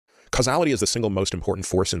Causality is the single most important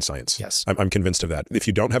force in science. Yes. I'm convinced of that. If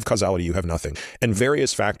you don't have causality, you have nothing. And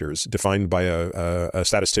various factors defined by a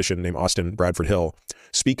statistician named Austin Bradford Hill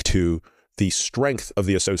speak to the strength of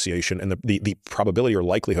the association and the probability or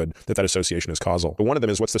likelihood that that association is causal. But one of them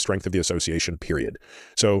is, what's the strength of the association, period.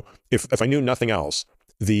 So if I knew nothing else,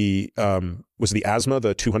 was the asthma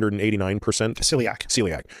the 289%?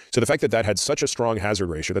 Celiac. So the fact that that had such a strong hazard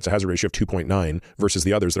ratio, that's a hazard ratio of 2.9 versus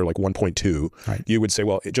the others that are like 1.2, right. You would say,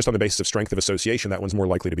 well, just on the basis of strength of association, that one's more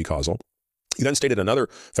likely to be causal. You then stated another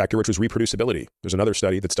factor, which was reproducibility. There's another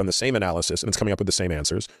study that's done the same analysis and it's coming up with the same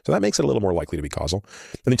answers. So that makes it a little more likely to be causal.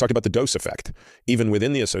 And then you talked about the dose effect. Even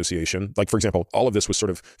within the association, like for example, all of this was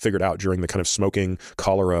sort of figured out during the kind of smoking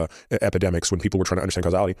cholera epidemics when people were trying to understand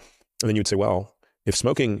causality. And then you'd say, well, if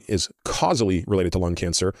smoking is causally related to lung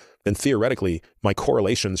cancer, then theoretically, my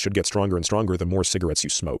correlations should get stronger and stronger the more cigarettes you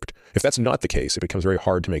smoked. If that's not the case, it becomes very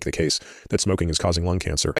hard to make the case that smoking is causing lung cancer.